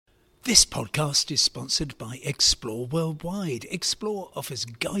This podcast is sponsored by Explore Worldwide. Explore offers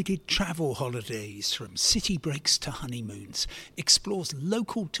guided travel holidays from city breaks to honeymoons. Explore's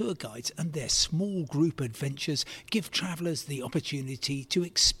local tour guides and their small group adventures give travellers the opportunity to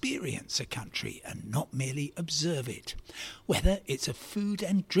experience a country and not merely observe it. Whether it's a food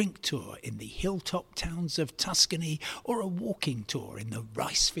and drink tour in the hilltop towns of Tuscany or a walking tour in the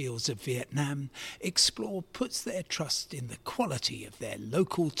rice fields of Vietnam, Explore puts their trust in the quality of their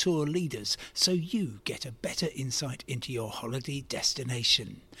local tour leaders so you get a better insight into your holiday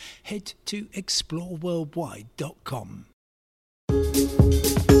destination. Head to exploreworldwide.com.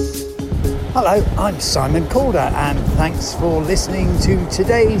 Hello, I'm Simon Calder and thanks for listening to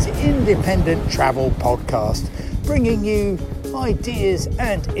today's independent travel podcast, bringing you ideas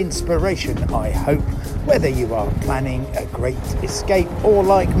and inspiration, I hope, whether you are planning a great escape or,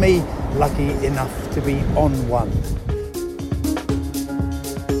 like me, lucky enough to be on one.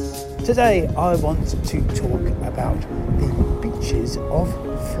 Today I want to talk about the beaches of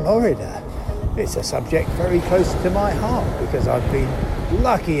Florida. It's a subject very close to my heart because I've been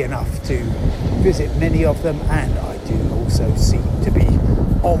lucky enough to visit many of them, and I do also seem to be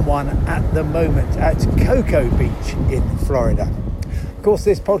on one at the moment at Cocoa Beach in Florida. Of course,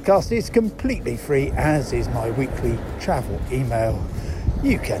 this podcast is completely free, as is my weekly travel email.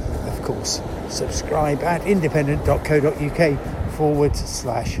 You can, of course, subscribe at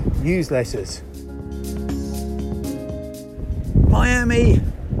independent.co.uk/newsletters. Miami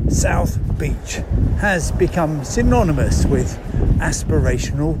South Beach has become synonymous with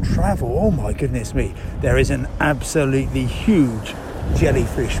aspirational travel. Oh my goodness me, there is an absolutely huge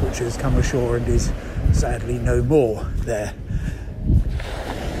jellyfish which has come ashore and is sadly no more there.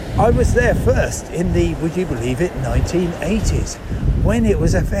 I was there first in the, would you believe it, 1980s, when it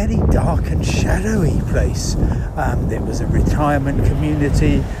was a fairly dark and shadowy place. There was a retirement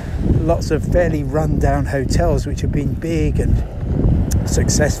community, lots of fairly run-down hotels which had been big and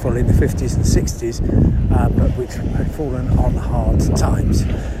successful in the 50s and 60s, but which had fallen on hard times.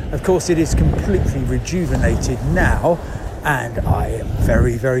 Of course, it is completely rejuvenated now, and I am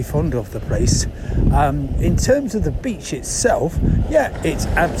very, very fond of the place. In terms of the beach itself, yeah, it's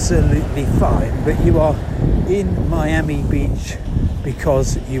absolutely fine, but you are in Miami Beach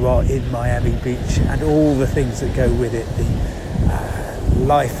because you are in Miami Beach and all the things that go with it, the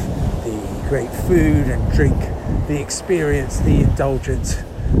life, the great food and drink, the experience, the indulgence,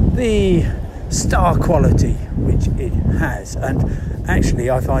 the star quality which it has. And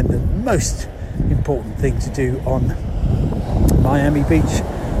actually I find the most important thing to do on Miami Beach,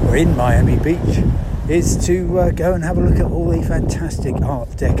 or in Miami Beach, is to go and have a look at all the fantastic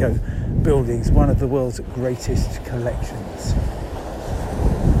Art Deco buildings, one of the world's greatest collections.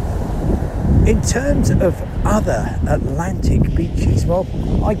 In terms of other Atlantic beaches, well,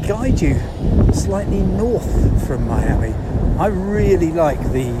 I guide you slightly north from Miami. I really like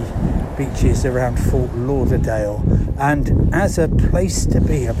the beaches around Fort Lauderdale, and as a place to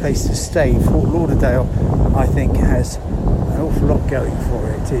be, a place to stay, Fort Lauderdale I think has an awful lot going for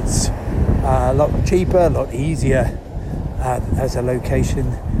it. It's a lot cheaper, a lot easier as a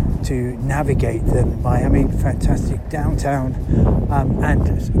location to navigate than Miami. Fantastic downtown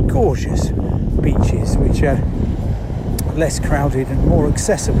and gorgeous beaches which are less crowded and more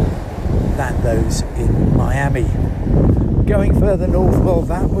accessible than those in Miami. Going further north, well,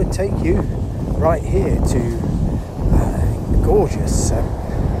 that would take you right here to gorgeous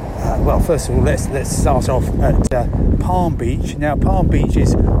well, first of all, let's start off at Palm Beach. Now, Palm Beach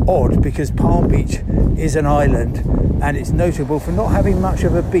is odd because Palm Beach is an island and it's notable for not having much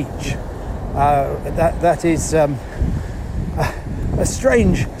of a beach. That is a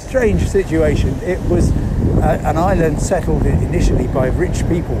strange situation. It was an island settled initially by rich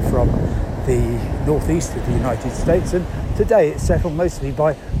people from the northeast of the United States, and today it's settled mostly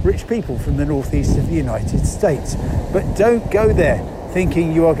by rich people from the northeast of the United States. But don't go there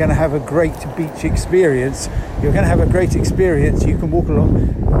thinking you are going to have a great beach experience. You're going to have a great experience. You can walk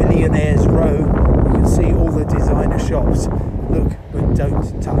along Millionaires Row, you can see all the designer shops, look but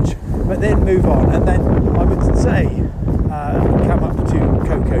don't touch, but then move on. And then I would say come up to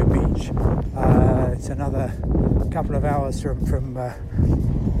Cocoa Beach. It's another couple of hours from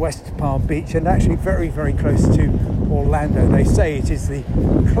West Palm Beach, and actually very, very close to Orlando. They say it is the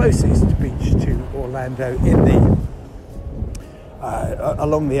closest beach to Orlando in the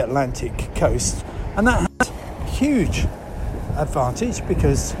along the Atlantic coast, and that has a huge advantage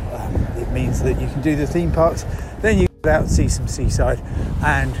because it means that you can do the theme parks, then you get out and see some seaside,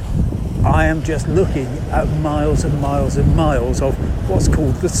 and I am just looking at miles and miles and miles of what's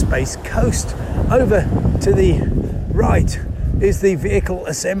called the Space Coast. Over to the right is the vehicle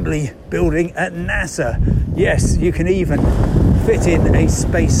assembly building at NASA. Yes, you can even fit in a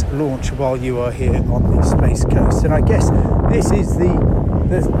space launch while you are here on the Space Coast. And I guess this is the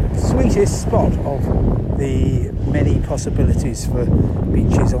sweetest spot of the many possibilities for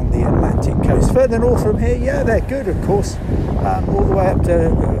beaches on the Atlantic coast. Further north from here, yeah, they're good, of course, all the way up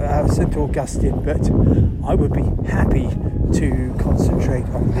to St Augustine, but I would be happy to concentrate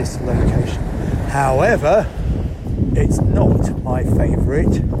on this location. However, it's not my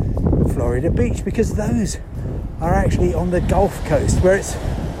favourite Florida beach, because those are actually on the Gulf Coast, where it's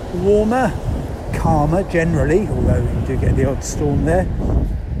warmer, calmer generally, although you do get the odd storm there,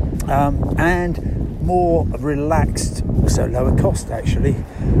 and more relaxed, also lower cost actually,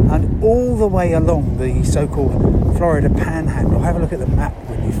 and all the way along the so-called Florida Panhandle. Have a look at the map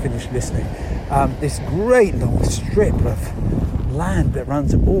when you finish listening. This great long strip of land that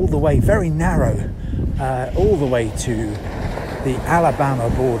runs all the way, very narrow, all the way to the Alabama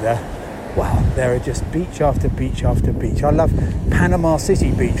border. Wow, there are just beach after beach after beach. I love Panama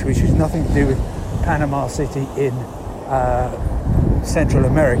City Beach, which has nothing to do with Panama City in Central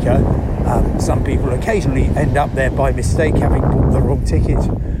America. Some people occasionally end up there by mistake, having bought the wrong ticket,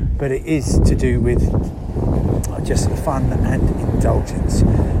 but it is to do with just fun and indulgence.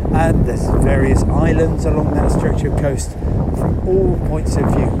 And there's various islands along that stretch of coast from all points of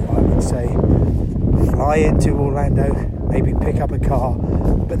view, I would say. Fly into Orlando, maybe pick up a car,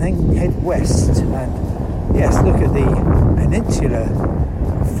 but then head west and yes, look at the peninsular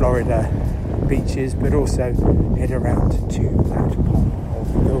Florida beaches, but also head around to that part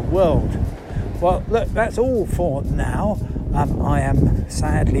of the world. Well, look, that's all for now. I am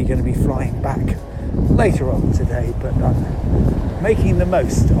sadly going to be flying back later on today, but I'm making the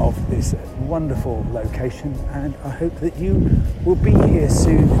most of this wonderful location, and I hope that you will be here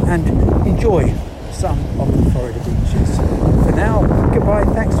soon and enjoy some of the Florida beaches. For now, goodbye,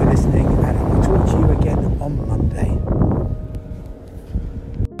 thanks for listening, and I will talk to you again on Monday.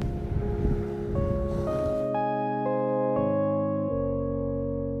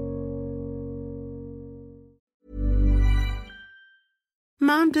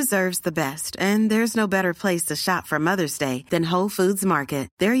 Mom deserves the best, and there's no better place to shop for Mother's Day than Whole Foods Market.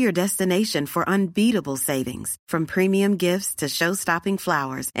 They're your destination for unbeatable savings, from premium gifts to show-stopping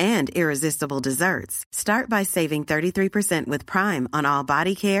flowers and irresistible desserts. Start by saving 33% with Prime on all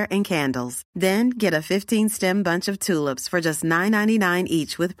body care and candles. Then get a 15-stem bunch of tulips for just $9.99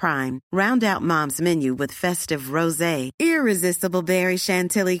 each with Prime. Round out Mom's menu with festive rosé, irresistible berry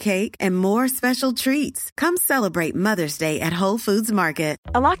chantilly cake, and more special treats. Come celebrate Mother's Day at Whole Foods Market.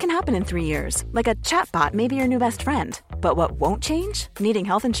 A lot can happen in 3 years, like a chatbot may be your new best friend. But what won't change? Needing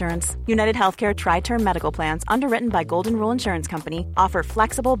health insurance. United Healthcare Tri-Term Medical Plans, underwritten by Golden Rule Insurance Company, offer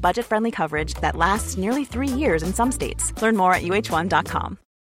flexible, budget-friendly coverage that lasts nearly 3 years in some states. Learn more at uh1.com.